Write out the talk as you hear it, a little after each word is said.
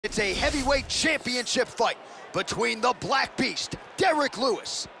It's a heavyweight championship fight between the Black Beast, Derrick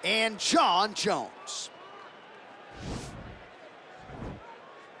Lewis, and Jon Jones.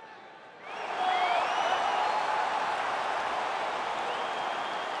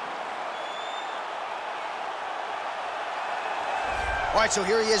 All right, so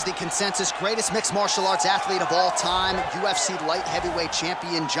here he is, the consensus greatest mixed martial arts athlete of all time, UFC light heavyweight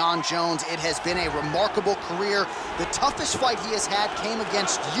champion Jon Jones. It has been a remarkable career. The toughest fight he has had came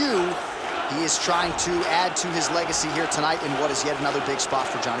against you. He is trying to add to his legacy here tonight in what is yet another big spot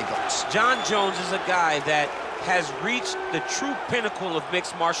for Johnny Bones. Jon Jones is a guy that has reached the true pinnacle of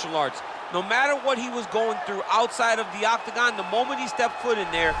mixed martial arts. No matter what he was going through outside of the octagon, the moment he stepped foot in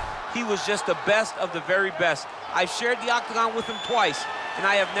there, he was just the best of the very best. I've shared the octagon with him twice, and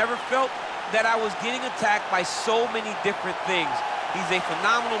I have never felt that I was getting attacked by so many different things. He's a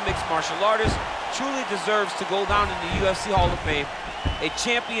phenomenal mixed martial artist, truly deserves to go down in the UFC Hall of Fame. A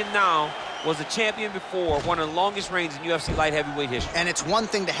champion now, was a champion before, one of the longest reigns in UFC light heavyweight history. And it's one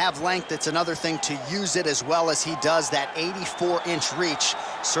thing to have length, it's another thing to use it as well as he does. That 84-inch reach,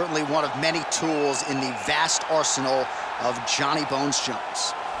 certainly one of many tools in the vast arsenal of Johnny Bones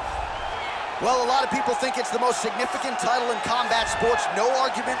Jones. Well, a lot of people think it's the most significant title in combat sports. No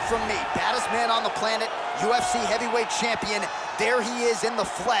argument from me. Baddest man on the planet, UFC heavyweight champion. There he is in the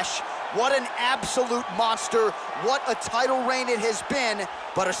flesh. What an absolute monster. What a title reign it has been.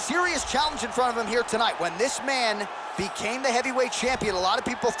 But a serious challenge in front of him here tonight. When this man became the heavyweight champion, a lot of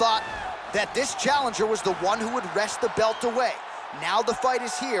people thought that this challenger was the one who would wrest the belt away. Now the fight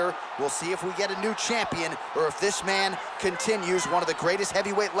is here. We'll see if we get a new champion or if this man continues one of the greatest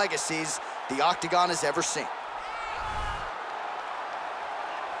heavyweight legacies the Octagon has ever seen.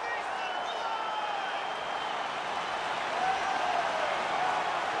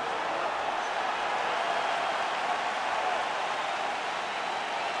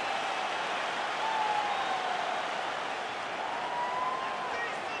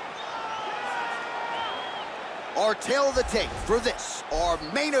 Our tale of the tape for this, our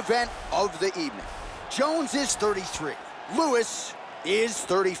main event of the evening. Jones is 33, Lewis is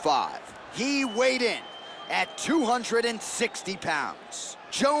 35. He weighed in at 260 pounds.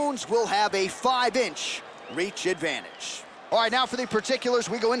 Jones will have a 5-inch reach advantage. All right, now for the particulars,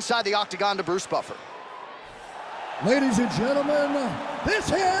 we go inside the octagon to Bruce Buffer. Ladies and gentlemen,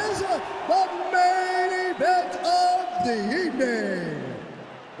 this is the main event of the evening.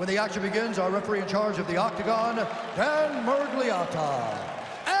 When the action begins, our referee in charge of the octagon, Dan Mergliata.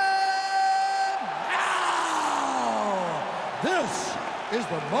 And now, this is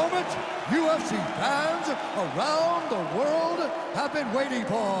the moment UFC fans around the world have been waiting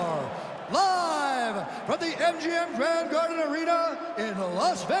for. Live from the MGM Grand Garden Arena in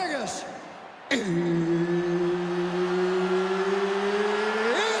Las Vegas. It's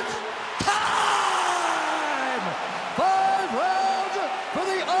time! 5 rounds for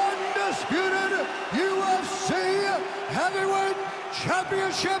the undisputed UFC Heavyweight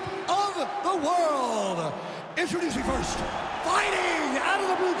Championship of the world. Introducing first, fighting out of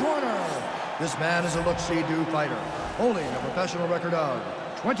the blue corner. This man is a look-see-do fighter, holding a professional record of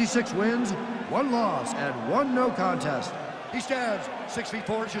 26 wins, 1 loss, and 1 no contest. He stands 6 feet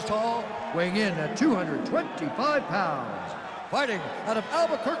 4 inches tall, weighing in at 225 pounds. Fighting out of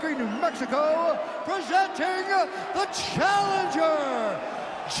Albuquerque, New Mexico, presenting the challenger,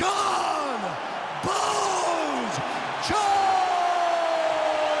 Jon Bones Jones!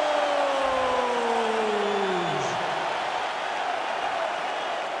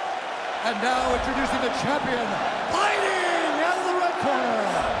 And now introducing the champion, fighting out of the red corner.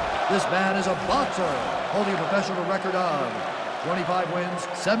 This man is a boxer, holding a professional record of 25 wins,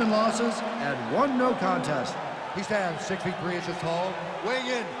 7 losses, and 1 no contest. He stands 6 feet 3 inches tall, weighing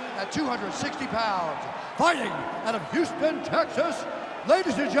in at 260 pounds. Fighting out of Houston, Texas,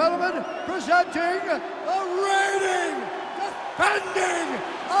 ladies and gentlemen, presenting the reigning, defending,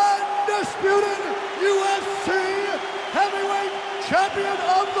 undisputed UFC heavyweight champion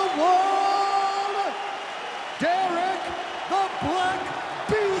of the world, Derrick the Black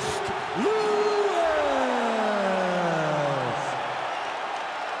Beast Lewis.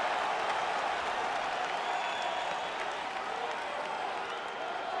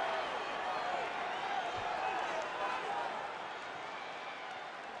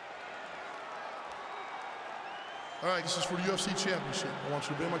 All right, this is for the UFC Championship. I want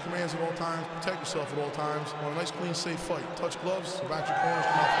you to obey my commands at all times, protect yourself at all times. I want a nice, clean, safe fight. Touch gloves, back your corners,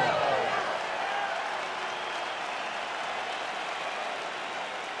 come out fight.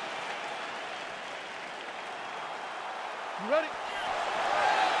 You ready?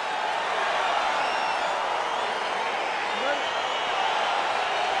 You ready?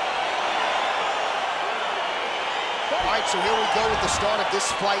 All right, so here we go with the start of this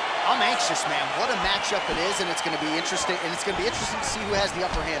fight. I'm anxious, man. What a matchup it is, and it's going to be interesting. And it's going to be interesting to see who has the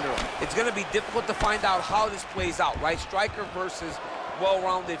upper hand early. It's going to be difficult to find out how this plays out, right? Striker versus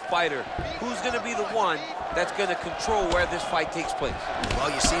well-rounded fighter. Who's going to be the one that's going to control where this fight takes place?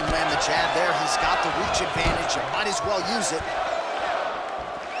 Well, you see him land the jab there. He's got the reach advantage. You might as well use it.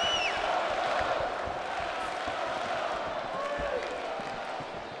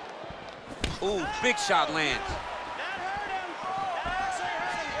 Ooh, big shot lands.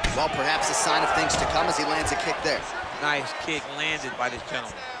 Well, perhaps a sign of things to come as he lands a kick there. Nice kick landed by this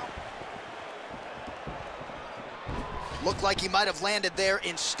gentleman. Looked like he might have landed there.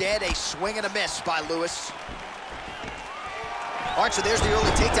 Instead, a swing and a miss by Lewis. All right, so there's the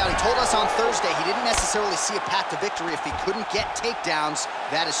early takedown. He told us on Thursday he didn't necessarily see a path to victory if he couldn't get takedowns.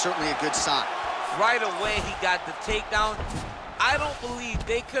 That is certainly a good sign. Right away, he got the takedown. I don't believe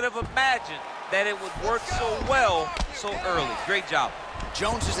they could have imagined that it would work so well so early. Great job.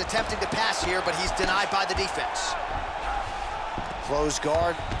 Jones is attempting to pass here, but he's denied by the defense. Closed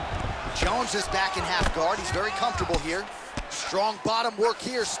guard. Jones is back in half guard. He's very comfortable here. Strong bottom work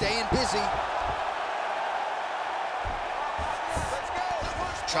here, staying busy.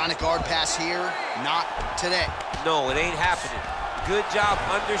 Trying to guard pass here, not today. No, it ain't happening. Good job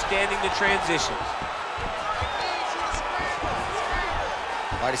understanding the transitions.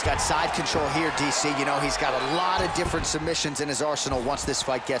 All right, he's got side control here, DC. You know, he's got a lot of different submissions in his arsenal once this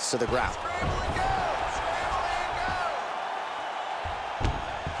fight gets to the ground.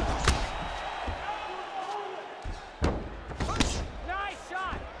 Nice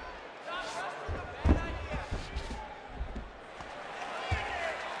shot.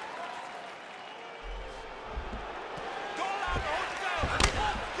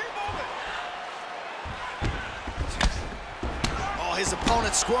 His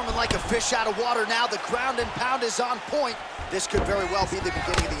opponent squirming like a fish out of water now. The ground and pound is on point. This could very well be the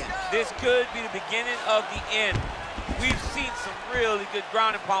beginning of the end. This could be the beginning of the end. We've seen some really good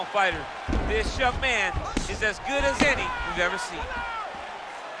ground and pound fighters. This young man is as good as any we've ever seen.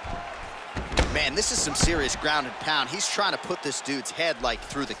 Man, this is some serious ground and pound. He's trying to put this dude's head like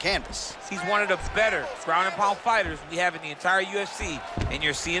through the canvas. He's one of the better ground and pound fighters we have in the entire UFC, and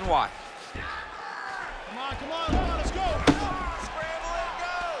you're seeing why. Come on, let's go.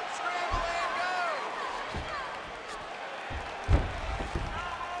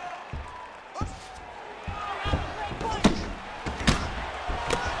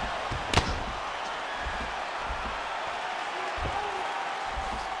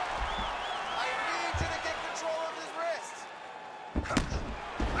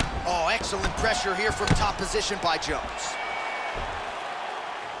 Oh, excellent pressure here from top position by Jones.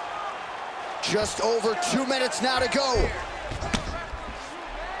 Just over 2 minutes now to go.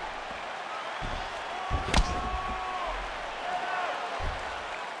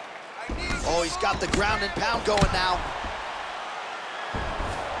 Oh, he's got the ground and pound going now.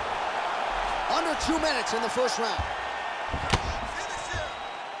 Under 2 minutes in the first round.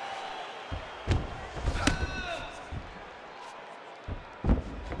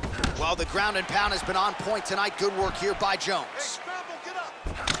 Well, the ground and pound has been on point tonight. Good work here by Jones.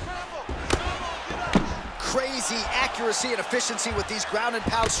 Crazy accuracy and efficiency with these ground and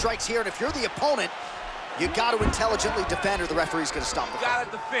pound strikes here. And if you're the opponent, you got to intelligently defend or the referee's going to stop the fight. You got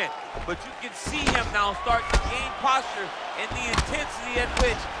to defend, but you can see him now start to gain posture, and the intensity at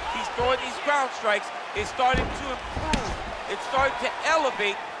which he's throwing these ground strikes is starting to improve. It's starting to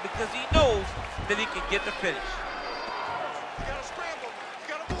elevate because he knows that he can get the finish.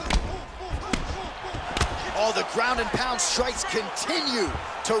 Oh, the ground and pound strikes continue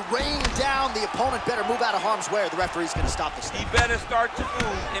to rain down. The opponent better move out of harm's way or the referee's going to stop this thing. He better start to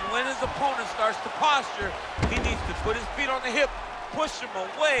move, and when his opponent starts to posture, he needs to put his feet on the hip, push him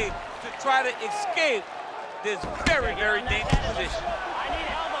away to try to escape this very, very dangerous position. I need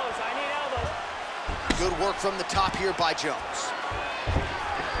elbows. Good work from the top here by Jones.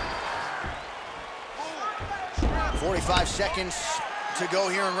 45 seconds to go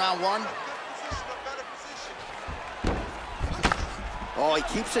here in round one. Oh, he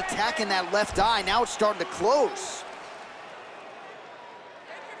keeps attacking that left eye. Now it's starting to close.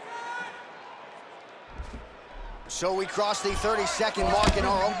 So we cross the 30-second mark in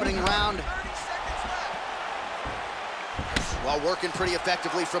our opening round. While working pretty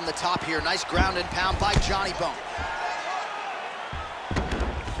effectively from the top here. Nice ground and pound by Johnny Bone.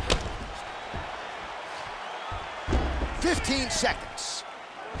 "15 seconds.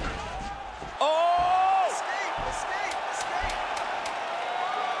 Oh! Escape.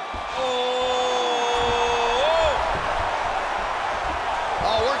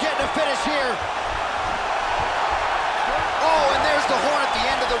 Oh, we're getting a finish here. Oh, and there's the horn at the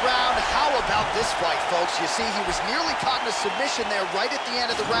end of the round. How about this fight, folks? You see, he was nearly caught in a submission there right at the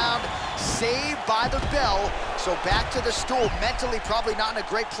end of the round. Saved by the bell. So back to the stool. Mentally, probably not in a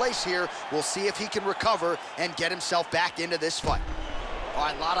great place here. We'll see if he can recover and get himself back into this fight. All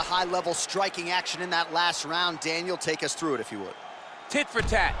right, a lot of high-level striking action in that last round. Daniel, take us through it, if you would. Tit for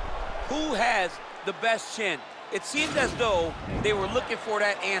tat. Who has the best chin? It seemed as though they were looking for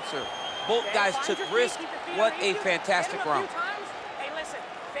that answer. Both guys took risk. What a fantastic round. Hey, listen,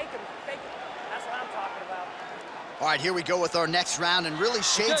 fake him. That's what I'm talking about. All right, here we go with our next round, and really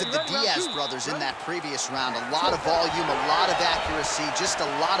shades of the Diaz brothers in that previous round. A lot of volume, a lot of accuracy, just a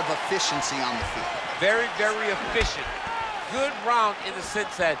lot of efficiency on the feet. Very, very efficient. Good round in the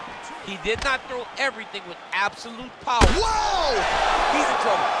sense that he did not throw everything with absolute power. Whoa! He's in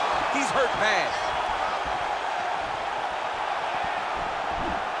trouble. He's hurt bad.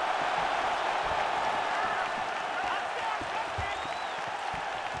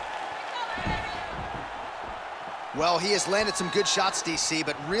 Well, he has landed some good shots, DC,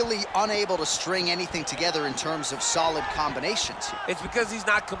 but really unable to string anything together in terms of solid combinations. It's because he's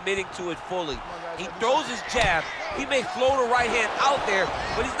not committing to it fully. He throws his jab. He may float a right hand out there,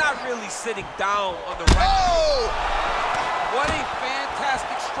 but he's not really sitting down on the right. Oh! What a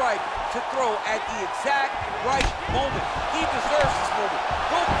fantastic strike to throw at the exact right moment. He deserves this moment.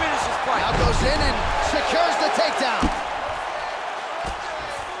 Go finish his fight. Now goes in and secures the takedown.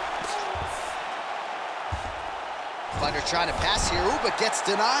 Fighter trying to pass here, ooh, but gets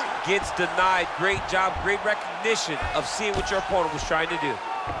denied. Gets denied. Great job, great recognition of seeing what your opponent was trying to do. Win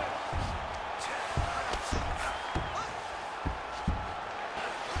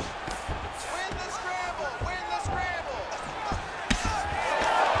the scramble! Win the scramble!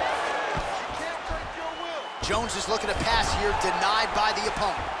 You can't break your will. Jones is looking to pass here, denied by the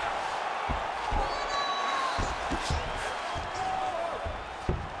opponent.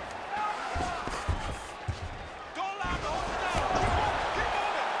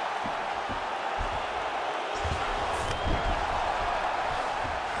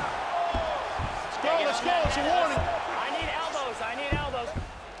 Let's go. It's a warning. I need elbows.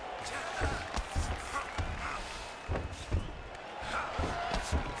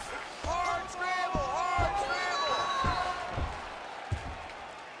 Hard scramble! Hard scramble!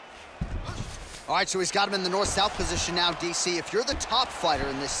 All right, so he's got him in the north-south position now, DC. If you're the top fighter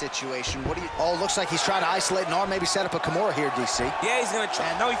in this situation, what do you... Oh, looks like he's trying to isolate an arm, maybe set up a Kimura here, DC. Yeah, he's going to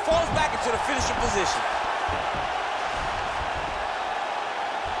try. No, he falls back into the finishing position.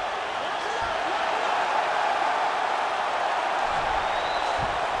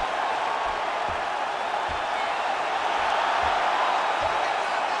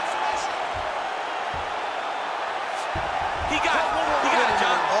 He got it,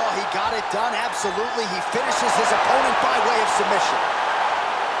 John. Oh, he got it done, absolutely. He finishes his opponent by way of submission.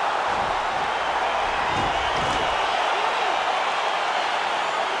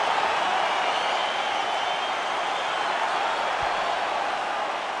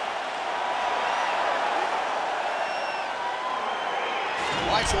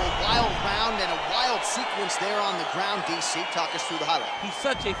 All right, so a wild round and a wild sequence there on the ground, DC. Talk us through the highlight. He's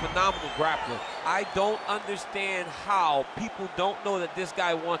such a phenomenal grappler. I don't understand how people don't know that this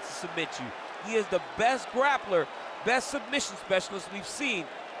guy wants to submit you. He is the best grappler, best submission specialist we've seen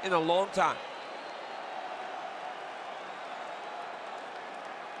in a long time.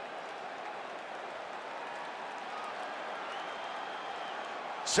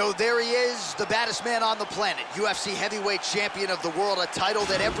 So there he is, the baddest man on the planet, UFC heavyweight champion of the world, a title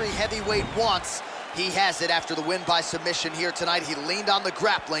that every heavyweight wants. He has it after the win by submission here tonight. He leaned on the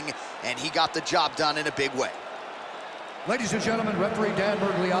grappling, and he got the job done in a big way. Ladies and gentlemen, referee Dan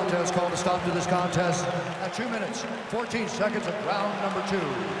Bergliata has called a stop to this contest at 2 minutes, 14 seconds of round number 2.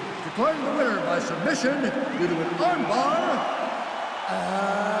 Declaring the winner by submission due to an armbar,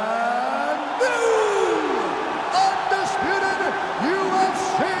 and new undisputed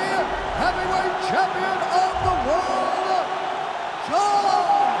UFC heavyweight champion of the world,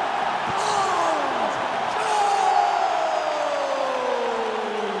 John Jones!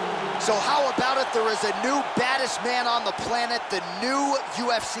 So how about it? There is a new baddest man on the planet, the new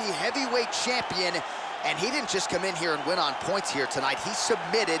UFC heavyweight champion, and he didn't just come in here and win on points here tonight. He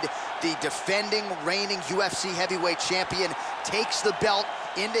submitted the defending, reigning UFC heavyweight champion, takes the belt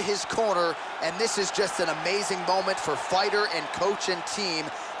into his corner, and this is just an amazing moment for fighter and coach and team.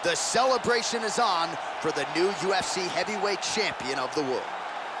 The celebration is on for the new UFC heavyweight champion of the world.